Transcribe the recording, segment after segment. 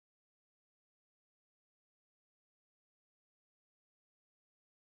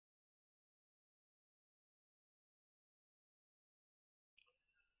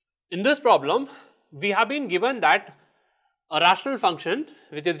In this problem, we have been given that a rational function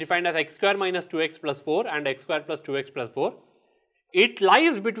which is defined as x square minus 2x plus 4 and x square plus 2x plus 4, it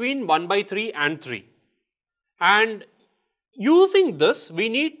lies between 1 by 3 and 3. And using this, we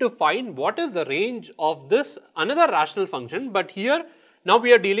need to find what is the range of this another rational function, but here now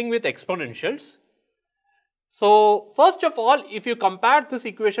we are dealing with exponentials. So, first of all, if you compare this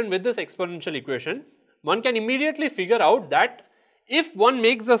equation with this exponential equation, one can immediately figure out that if one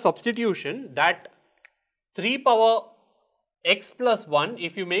makes the substitution that 3 power x plus 1,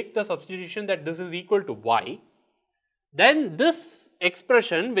 if you make the substitution that this is equal to y, then this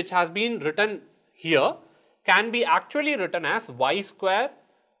expression which has been written here can be actually written as y square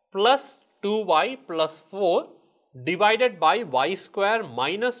plus 2y plus 4 divided by y square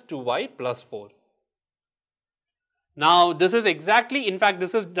minus 2y plus 4. Now, this is exactly, in fact,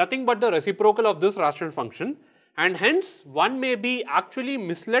 this is nothing but the reciprocal of this rational function, and hence one may be actually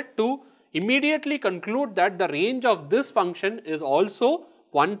misled to immediately conclude that the range of this function is also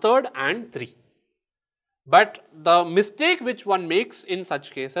 1/3 and 3. But the mistake which one makes in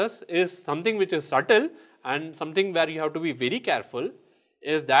such cases is something which is subtle and something where you have to be very careful,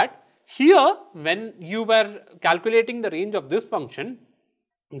 is that here when you were calculating the range of this function,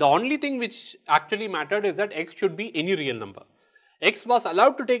 the only thing which actually mattered is that x should be any real number. X was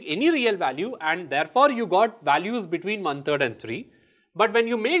allowed to take any real value and therefore you got values between 1/3 and 3. But when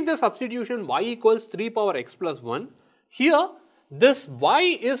you make the substitution y equals 3 power x plus 1, here this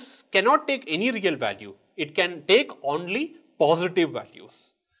y cannot take any real value. It can take only positive values.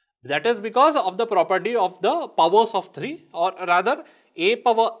 That is because of the property of the powers of 3, or rather a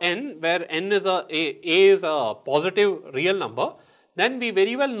power n, where n is a is a positive real number, then we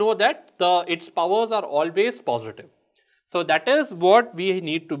very well know that its powers are always positive. So, that is what we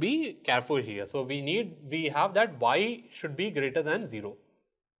need to be careful here. So, we have that y should be greater than 0.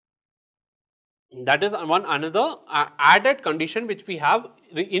 That is one another added condition which we have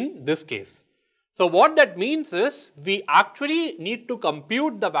in this case. So, what that means is we actually need to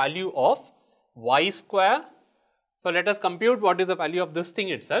compute the value of y square. So, let us compute what is the value of this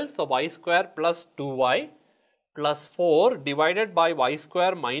thing itself. So, y square plus 2y plus 4 divided by y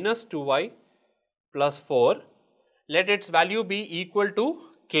square minus 2y plus 4. Let its value be equal to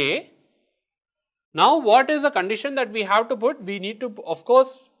k. Now, what is the condition that we have to put? We need to, of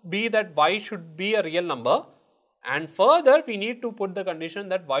course, be that y should be a real number, and further we need to put the condition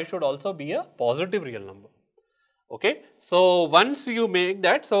that y should also be a positive real number. Okay. So, once you make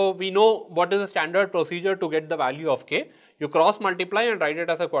that, so we know what is the standard procedure to get the value of k. You cross multiply and write it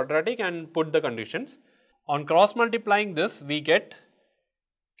as a quadratic and put the conditions. On cross multiplying this, we get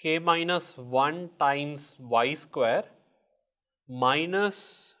k minus 1 times y square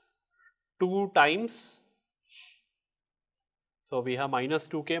minus 2 times, so we have minus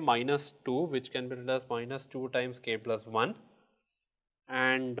 2k minus 2, which can be written as minus 2 times k plus 1,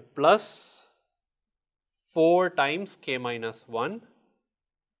 and plus 4 times k minus 1.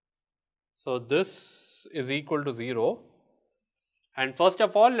 So, this is equal to 0, and first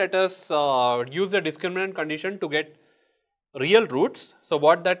of all let us use the discriminant condition to get real roots. So,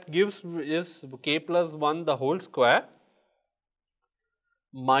 what that gives is k plus 1 the whole square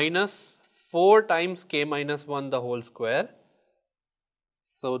minus 4 times k minus 1 the whole square.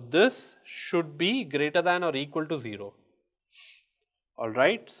 So, this should be greater than or equal to 0.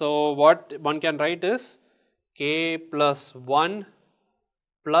 Alright. So, what one can write is k plus 1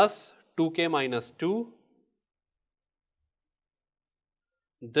 plus 2k minus 2,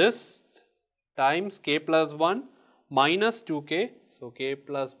 this times k plus 1 minus 2k, so k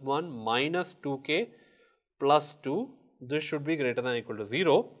plus 1 minus 2k plus 2, this should be greater than or equal to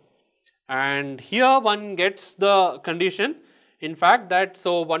 0, and here one gets the condition, in fact, that,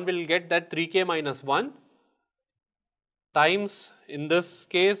 so one will get that 3k minus 1 times, in this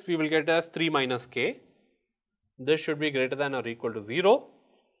case we will get as 3 minus k, this should be greater than or equal to 0,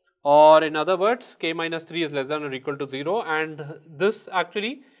 or in other words k minus 3 is less than or equal to 0, and this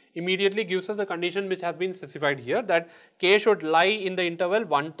actually immediately gives us a condition which has been specified here, that k should lie in the interval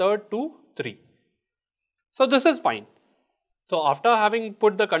 1/3 to 3. So, this is fine. So, after having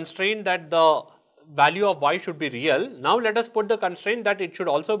put the constraint that the value of y should be real, now let us put the constraint that it should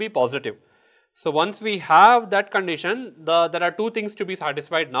also be positive. So, once we have that condition, there are two things to be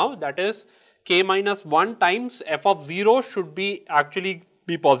satisfied now, that is k minus 1 times f of 0 should be actually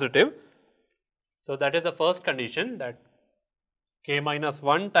be positive. So, that is the first condition, that k minus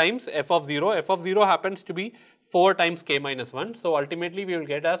 1 times f of 0 happens to be 4 times k minus 1. So, ultimately we will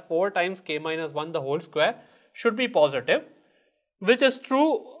get as 4 times k minus 1 the whole square should be positive, which is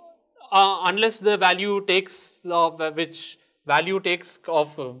true unless the value takes which value takes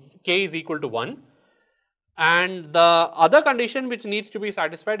of k is equal to 1. And the other condition which needs to be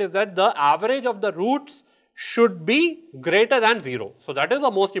satisfied is that the average of the roots should be greater than 0. So, that is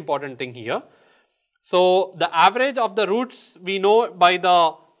the most important thing here. So, the average of the roots we know by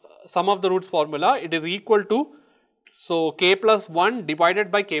the sum of the roots formula, it is equal to, so k plus 1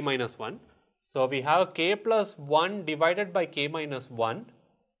 divided by k minus 1. So, we have k plus 1 divided by k minus 1.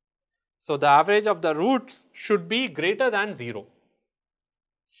 So, the average of the roots should be greater than 0.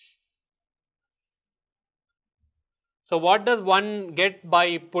 So, what does one get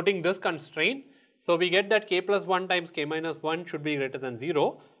by putting this constraint? So, we get that k plus 1 times k minus 1 should be greater than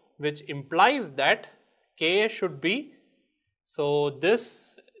 0, which implies that k should be, so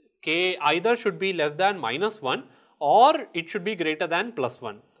this k either should be less than minus 1 or it should be greater than plus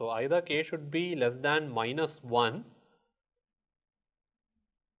 1. So, either k should be less than minus 1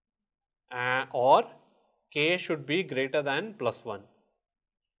 or k should be greater than plus 1.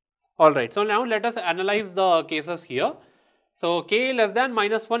 Alright, so now let us analyze the cases here. So, k less than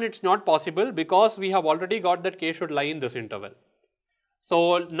minus 1, it is not possible because we have already got that k should lie in this interval.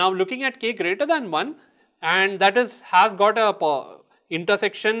 So, now looking at k greater than 1, and that is has got a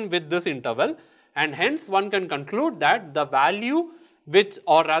intersection with this interval, and hence one can conclude that the value which,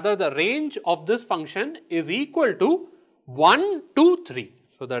 or rather the range of this function is equal to 1 to 3.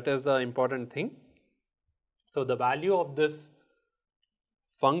 So, that is the important thing. So, the value of this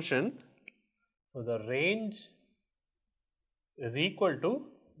function, so the range is equal to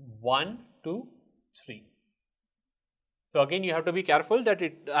 1 to 3. So, again you have to be careful that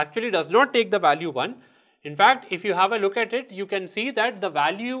it actually does not take the value 1. In fact, if you have a look at it, you can see that the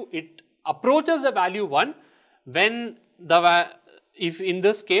value, it approaches the value 1 when if in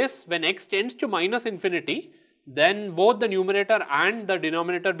this case when x tends to minus infinity, then both the numerator and the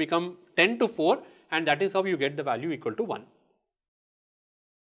denominator become 10 to 4, and that is how you get the value equal to 1.